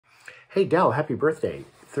Hey, Dell, happy birthday.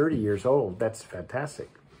 30 years old. That's fantastic.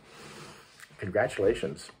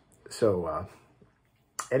 Congratulations. So,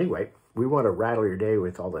 anyway, we want to rattle your day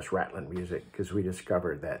with all this rattling music because we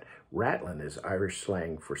discovered that rattling is Irish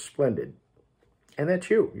slang for splendid. And that's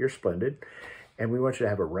you. You're splendid. And we want you to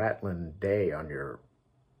have a rattling day on your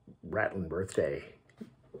Rattlin Birthday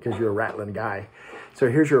because you're a rattling guy.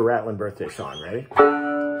 So here's your Rattlin Birthday song. Ready?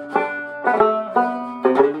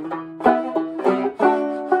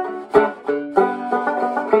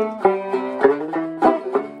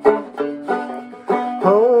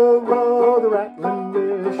 Oh, the rattling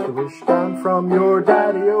wish, the wish down from your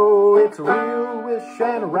daddy-o. It's a real wish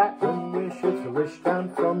and a rattling wish. It's a wish down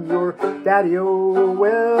from your daddy-o.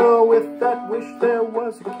 Well, with that wish there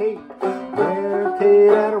was a cake. Rare Kate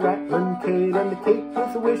and a rattling Kate, and the cake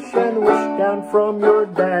with a wish and a wish down from your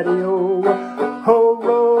daddy-o.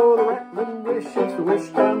 Ho-ro, the rattling wish, it's the wish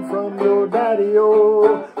down from your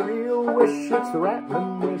daddy-o. Real wish, it's the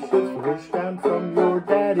rattling wish, it's the wish down from your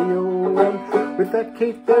daddy-o. And with that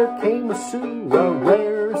cake there came a Sue, a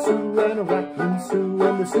rare Sue and a rattling Sue,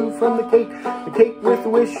 and the Sue from the cake with a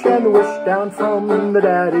wish and a wish down from the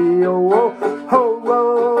daddy-o.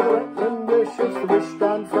 Ho-ro, the rattling wish, it's the wish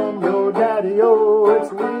down from your daddy-o.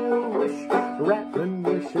 It's a real wish, the rattling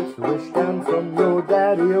wish, it's the wish down from your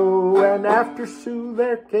daddy-o. And after Sue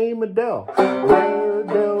there came a Dell, rare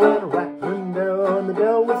Dell and a rattling Dell, and the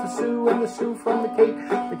Dell with the Sue and the Sue from the cake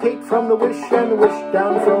from the wish and the wish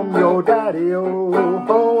down from your daddy-o.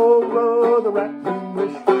 Ho-ro, the rattling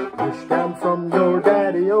wish, wish down from your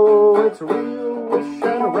daddy-o. It's a real wish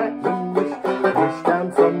and a rattling wish, wish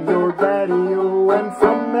down from your daddy-o. And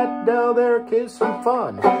from that Dell there is some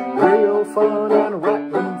fun, real fun and a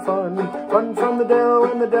rattling fun. Fun from the Dell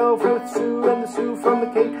and the Dell with Sue and the Sue from the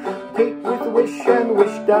cake with the wish and the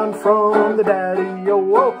wish down from the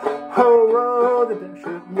daddy-o. Ho-ro, the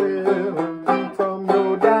Dasher will from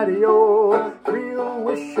your daddy-o. Real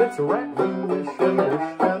wish, it's a rattling wish and a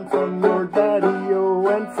wish down from your daddy-o.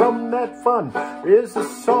 And from that fun is a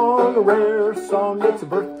song, a rare song, it's a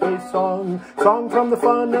birthday song. Song from the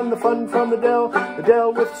fun and the fun from the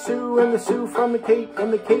Dell with Sue and the Sue from the cake,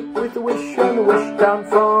 and the cake with the wish and the wish down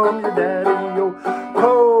from your daddy-o.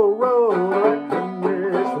 Ho-ro, the rattling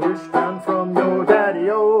wish, wish down from your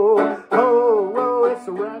daddy-o. Ho-ro, it's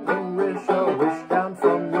a rattling wish, a wish down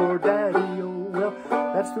from your daddy-o. Well,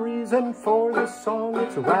 that's the reason for this song.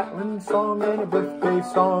 It's a rattling song and a birthday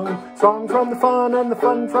song. Song from the fun and the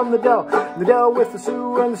fun from the Dell with the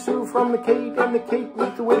Sue and the Sue from the cake, and the cake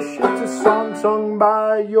with the wish. It's a song sung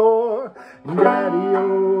by your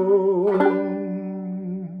daddy-o.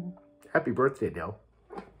 Happy birthday, Dell.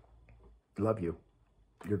 Love you.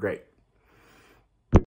 You're great.